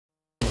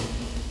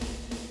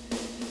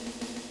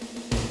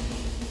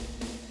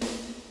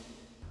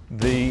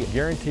The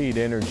Guaranteed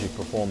Energy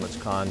Performance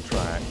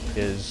Contract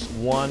is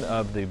one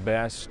of the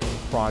best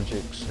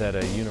projects that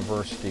a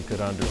university could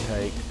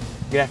undertake.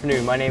 Good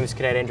afternoon, my name is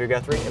Cadet Andrew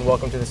Guthrie and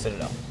welcome to the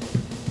Citadel.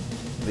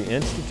 The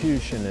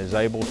institution is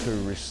able to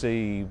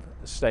receive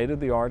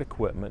state-of-the-art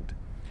equipment.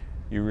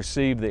 You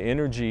receive the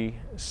energy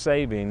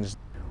savings.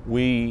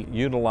 We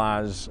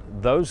utilize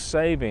those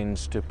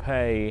savings to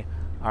pay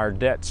our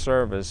debt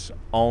service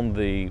on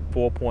the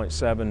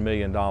 $4.7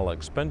 million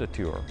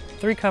expenditure.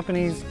 3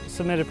 companies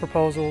submitted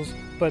proposals,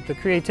 but the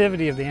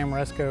creativity of the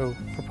Ameresco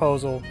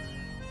proposal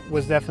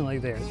was definitely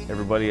there.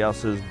 Everybody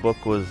else's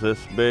book was this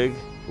big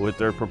with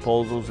their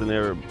proposals and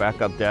their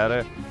backup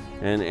data,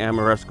 and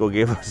Ameresco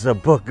gave us a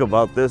book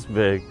about this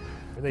big.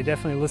 They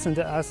definitely listened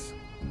to us,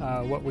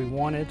 what we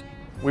wanted.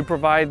 We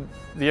provide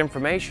the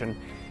information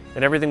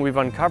and everything we've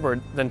uncovered,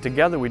 then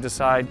together we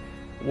decide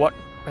what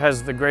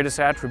has the greatest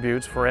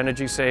attributes for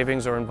energy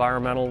savings or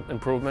environmental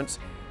improvements,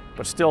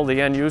 but still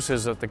the end use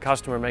is that the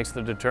customer makes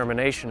the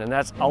determination, and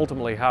that's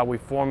ultimately how we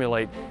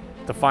formulate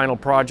the final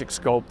project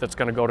scope that's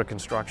going to go to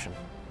construction.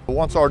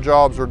 Once our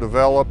jobs are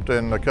developed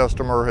and the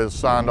customer has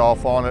signed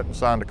off on it and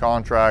signed a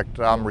contract,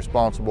 I'm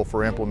responsible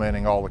for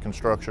implementing all the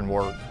construction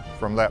work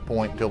from that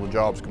point until the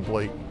job's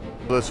complete.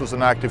 This is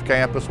an active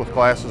campus with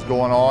classes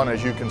going on.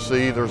 As you can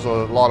see, there's a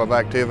lot of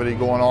activity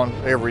going on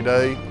every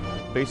day.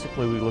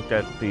 Basically, we looked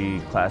at the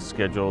class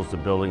schedules, the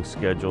building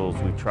schedules.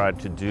 We tried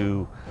to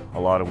do a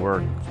lot of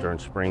work during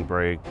spring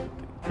break,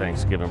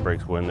 Thanksgiving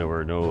breaks when there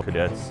were no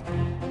cadets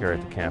here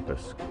at the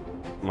campus.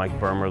 Mike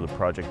Burmer, the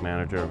project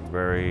manager,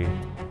 very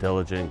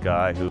diligent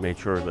guy who made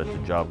sure that the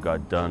job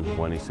got done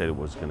when he said it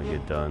was going to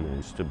get done,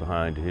 and stood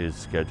behind his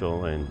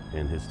schedule and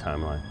his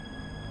timeline.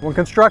 When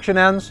construction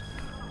ends,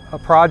 a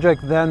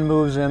project then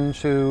moves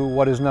into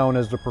what is known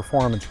as the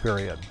performance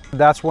period.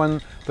 That's when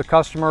the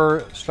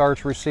customer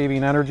starts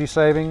receiving energy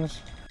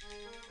savings.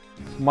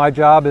 My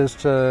job is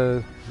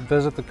to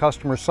visit the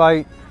customer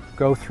site,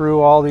 go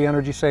through all the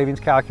energy savings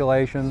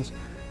calculations,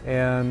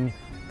 and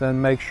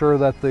then make sure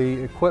that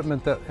the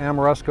equipment that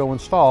Ameresco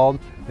installed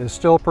is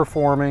still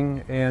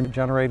performing and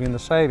generating the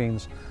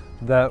savings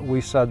that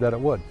we said that it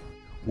would.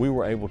 We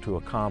were able to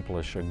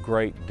accomplish a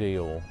great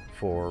deal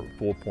for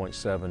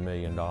 $4.7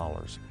 million.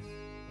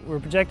 We're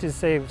projected to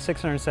save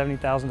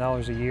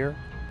 $670,000 a year.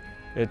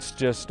 It's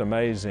just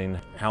amazing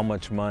how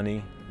much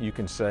money you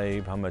can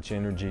save, how much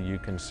energy you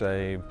can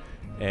save,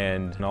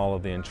 and all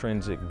of the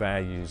intrinsic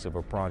values of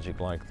a project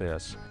like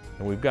this.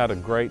 And we've got a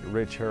great,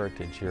 rich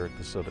heritage here at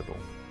the Citadel.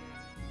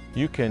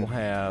 You can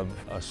have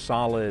a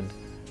solid,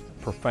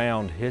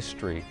 profound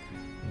history,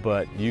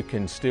 but you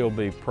can still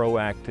be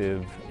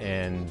proactive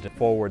and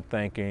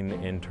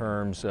forward-thinking in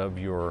terms of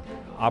your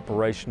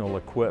operational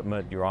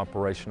equipment, your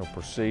operational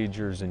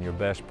procedures, and your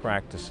best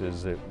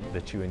practices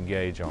that you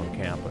engage on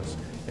campus.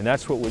 And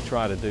that's what we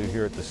try to do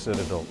here at the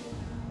Citadel.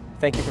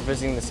 Thank you for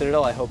visiting the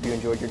Citadel. I hope you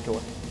enjoyed your tour.